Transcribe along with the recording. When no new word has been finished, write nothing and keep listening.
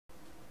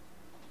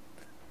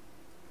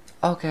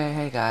Okay,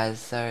 hey guys,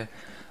 so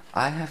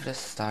I have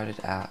just started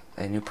out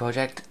a new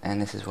project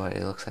and this is what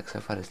it looks like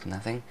so far. There's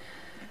nothing,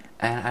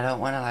 and I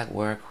don't want to like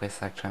work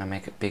with like trying to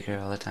make it bigger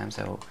all the time,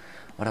 so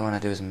what I want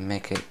to do is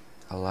make it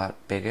a lot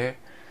bigger.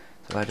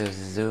 So what I do is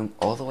zoom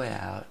all the way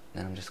out,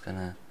 then I'm just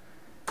gonna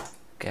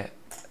get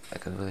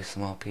like a really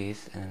small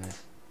piece and then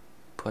just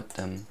put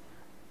them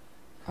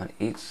on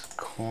each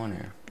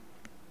corner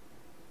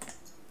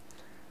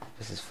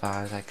just as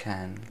far as I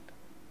can,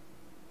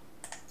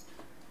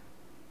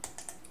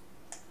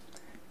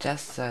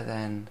 just so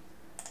then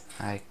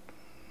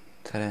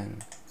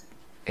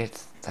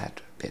it's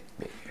that bit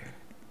bigger.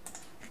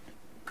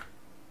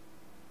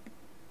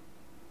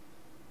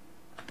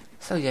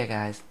 So yeah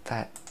guys,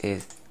 that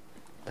is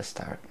the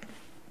start.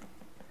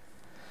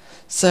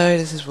 So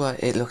this is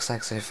what it looks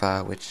like so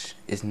far, which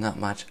is not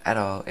much at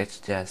all, it's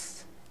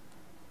just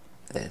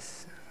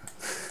this.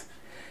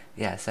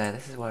 Yeah, so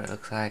this is what it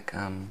looks like.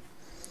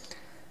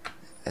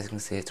 As you can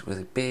see, it's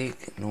really big,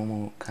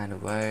 normal kind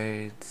of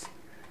roads,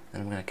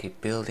 and I'm gonna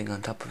keep building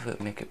on top of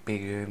it, make it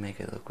bigger, make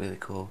it look really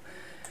cool.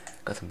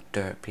 Got some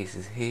dirt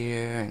pieces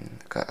here, and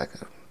got like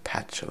a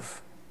patch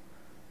of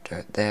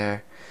dirt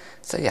there.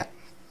 So yeah,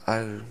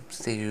 I'll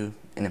see you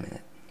in a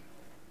minute.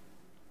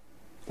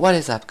 What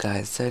is up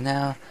guys? So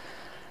now,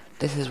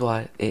 this is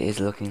what it is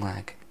looking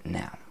like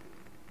now.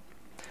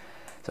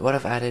 So what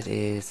I've added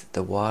is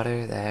the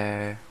water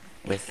there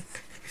I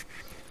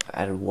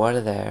added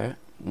water there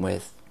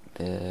with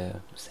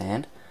the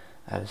sand.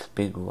 I added this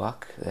big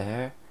rock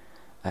there.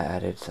 I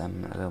added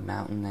some little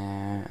mountain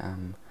there,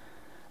 and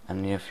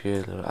a few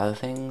little other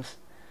things.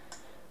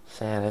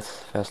 So yeah,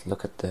 let's first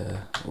look at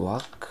the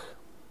rock.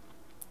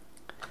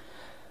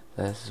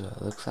 This is what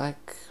it looks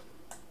like.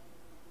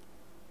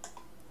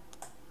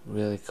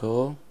 Really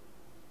cool.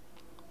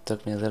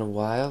 Took me a little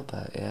while,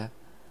 but yeah.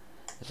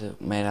 It's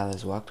made out of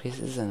those rock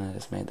pieces, and I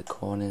just made the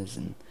corners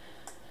and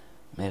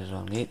made it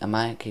all neat. I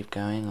might keep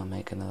going or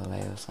make another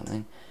layer or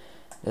something.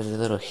 There's a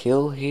little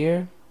hill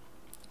here,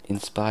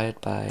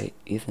 inspired by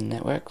Ethan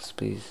Networks.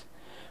 Please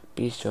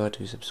be sure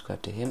to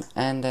subscribe to him.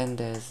 And then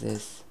there's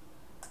this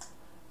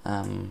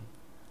kind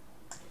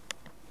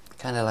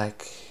of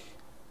like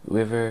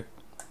river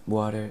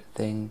water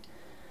thing.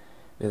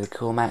 Really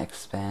cool. Might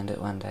expand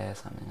it one day or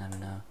something, I don't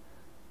know.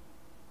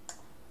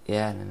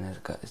 Yeah, and then there's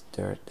got this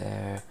dirt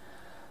there.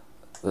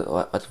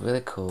 What's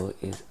really cool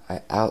is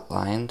I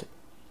outlined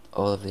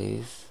all of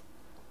these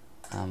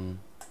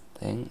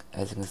thing.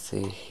 As you can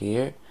see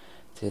here,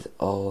 it is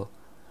all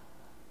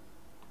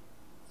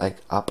like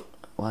up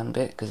one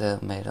bit because I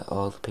made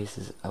all the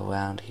pieces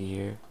around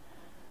here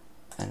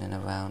and then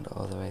around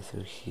all the way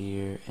through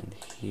here and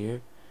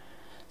here.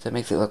 So it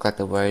makes it look like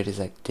the road is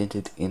like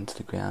dented into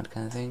the ground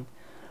kind of thing.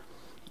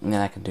 And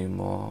then I can do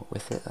more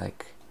with it,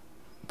 like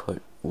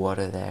put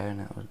water there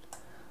and it would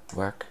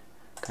work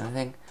kind of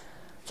thing.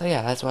 So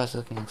yeah, that's what it's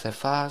looking like so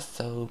far,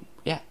 so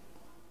yeah.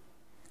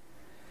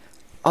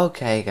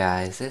 Okay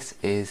guys, this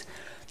is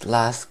the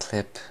last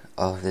clip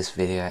of this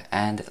video,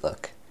 and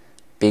look,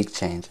 big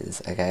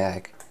changes, okay,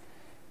 like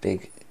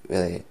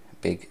really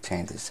big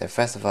changes. So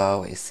first of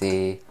all, what you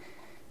see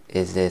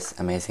is this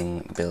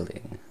amazing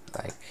building.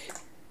 Like,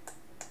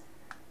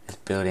 this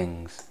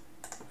building's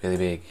really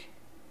big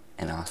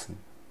and awesome.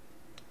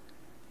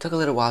 Took a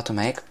little while to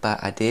make, but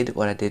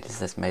what I did is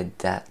just made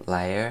that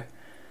layer,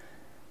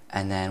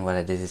 and then what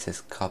I did is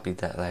just copied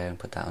that layer and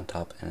put that on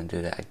top, and then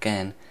do that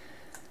again,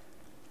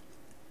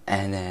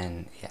 and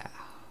then yeah,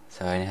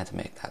 so I only had to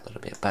make that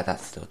little bit, but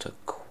that still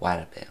took quite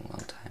a bit, a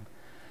long time.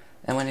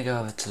 And when you go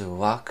over to the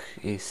rock,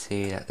 you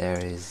see that there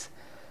is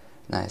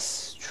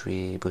nice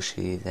tree,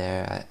 bushy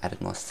there. I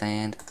added more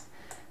sand,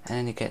 and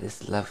then you get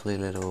this lovely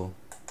little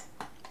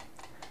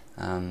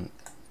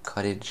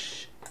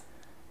cottage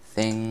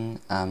thing.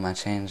 I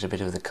changed a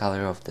bit of the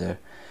color of the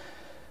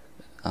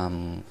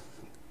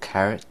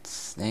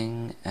carrots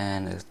thing,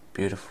 and a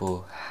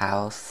beautiful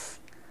house.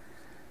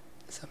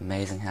 This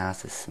amazing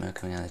house. There's smoke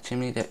coming out of the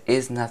chimney. There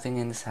is nothing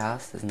in this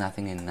house. There's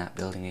nothing in that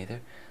building either.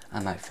 I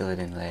might fill it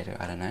in later,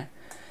 I don't know.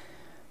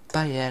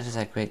 But yeah, there's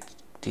like great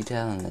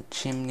detail in the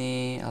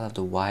chimney. I love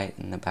the white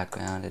in the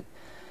background.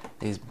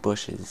 These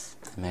bushes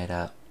made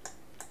up.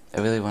 I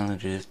really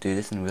wanted to just do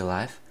this in real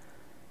life,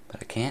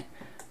 but I can't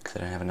because I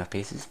don't have enough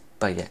pieces.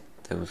 But yeah,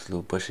 those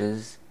little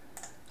bushes,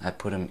 I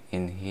put them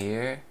in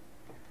here,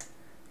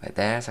 right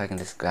there, so I can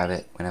just grab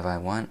it whenever I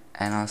want.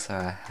 And also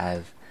I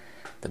have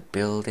the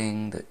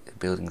building, the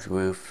building's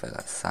roof. I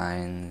got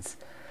signs,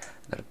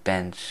 I got a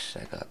bench,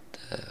 I got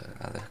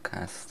other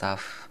kind of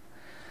stuff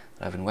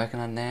that I've been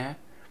working on there.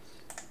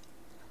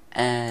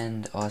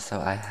 And also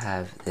I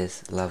have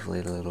this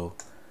lovely little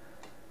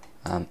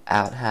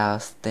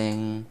outhouse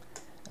thing.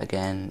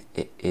 Again,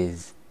 it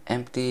is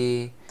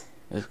empty.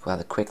 It was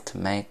rather quick to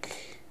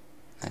make.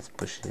 Nice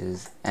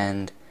bushes,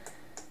 and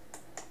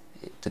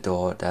the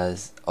door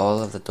does,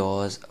 all of the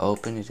doors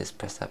open. You just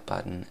press that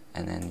button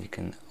and then you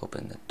can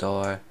open the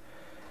door.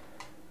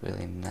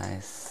 Really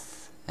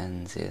nice,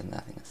 and see there's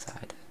nothing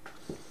inside.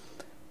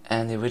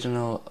 And the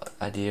original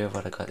idea of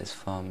what I got this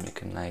from, you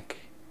can like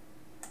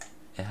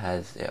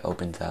it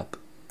opens up,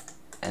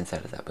 and so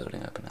does that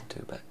building open up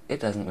too, but it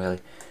doesn't really.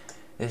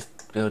 This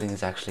building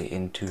is actually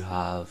in 2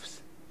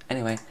 halves.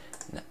 Anyway,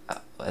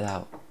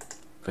 without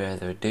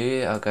further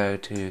ado, I'll go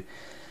to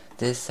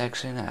this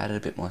section. I added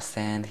a bit more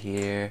sand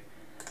here.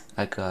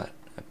 I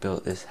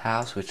built this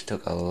house, which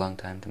took a long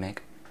time to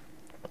make.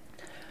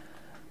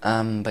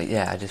 But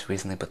yeah, I just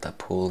recently put that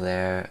pool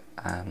there.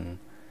 And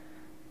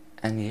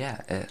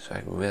yeah, it's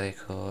like really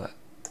cool.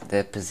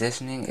 The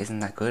positioning isn't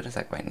that good. It's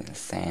like right in the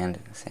sand,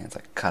 and the sand's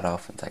like cut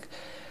off. It's like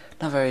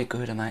not very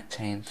good. I might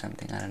change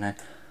something, I don't know.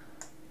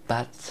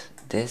 But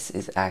this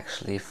is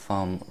actually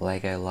from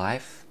Lego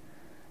Life,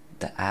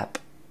 the app,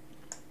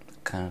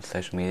 kind of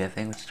social media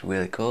thing, which is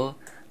really cool.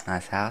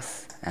 Nice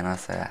house, and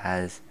also it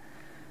has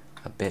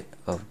a bit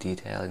of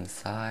detail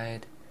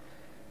inside.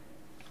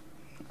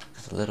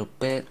 Just a little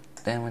bit.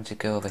 Then once you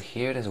go over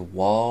here, there's a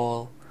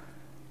wall.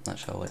 Not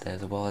sure what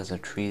there's a wall. There's a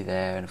tree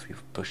there and a few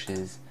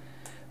bushes.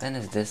 Then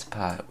there's this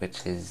part,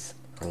 which is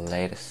the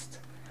latest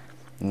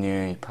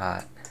new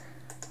part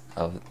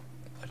of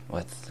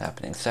what's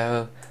happening.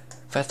 So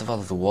first of all,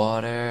 there's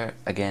water.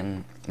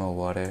 Again, more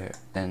water.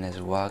 Then there's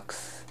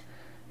rocks.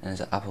 And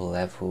there's an upper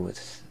level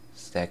with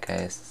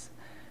staircase.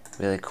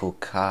 Really cool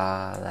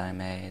car that I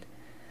made.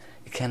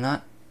 You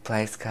cannot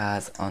place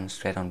cars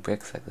straight on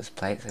bricks like this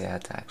plate, so you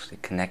have to actually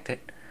connect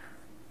it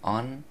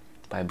on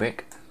by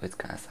brick, which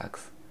kind of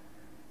sucks.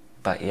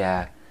 But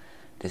yeah,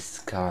 this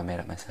car I made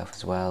up myself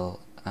as well.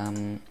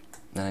 Then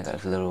I got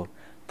this little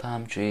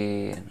palm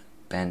tree and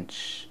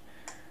bench,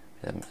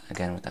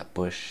 again with that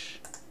bush.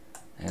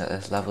 I got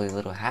this lovely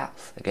little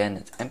house. Again,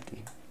 it's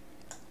empty,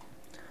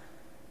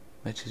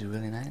 which is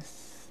really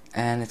nice.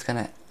 And it's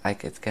gonna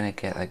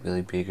get like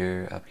really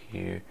bigger up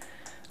here.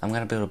 I'm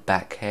gonna build a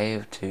bat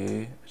cave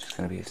too, which is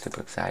gonna be super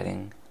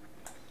exciting.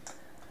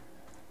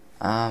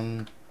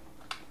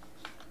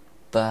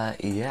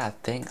 But yeah, I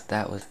think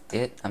that was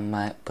it. I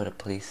might put a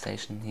police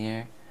station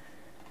here.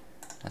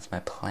 That's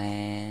my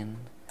plan.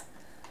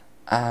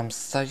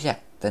 So yeah,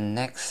 the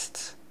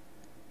next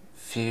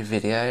few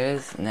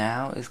videos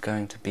now is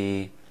going to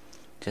be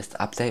just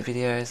update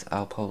videos.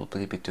 I'll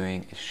probably be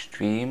doing a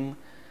stream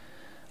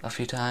a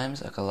few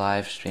times, like a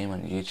live stream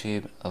on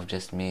YouTube of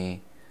just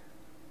me,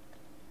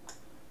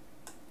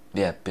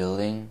 yeah,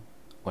 building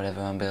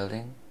whatever I'm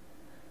building,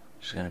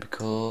 which is gonna be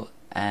cool.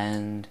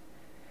 And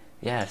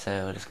yeah,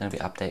 so it's gonna be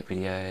update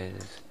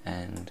videos,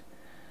 and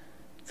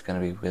it's gonna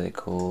be really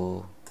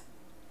cool.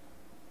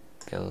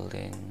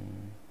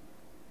 Building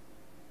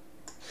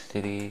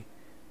city,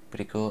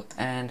 pretty cool.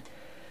 And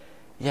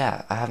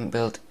yeah, I haven't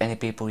built any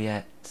people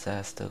yet, so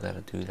I still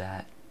gotta do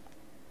that.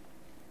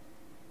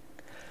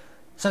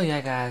 So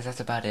yeah guys, that's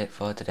about it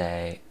for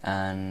today,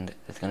 and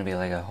it's gonna be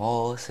like a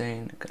haul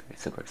soon. I'm gonna be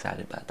super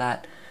excited about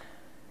that.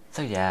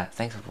 So yeah,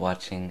 thanks for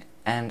watching,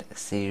 and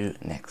see you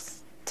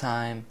next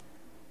time.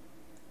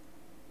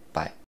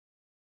 Bye.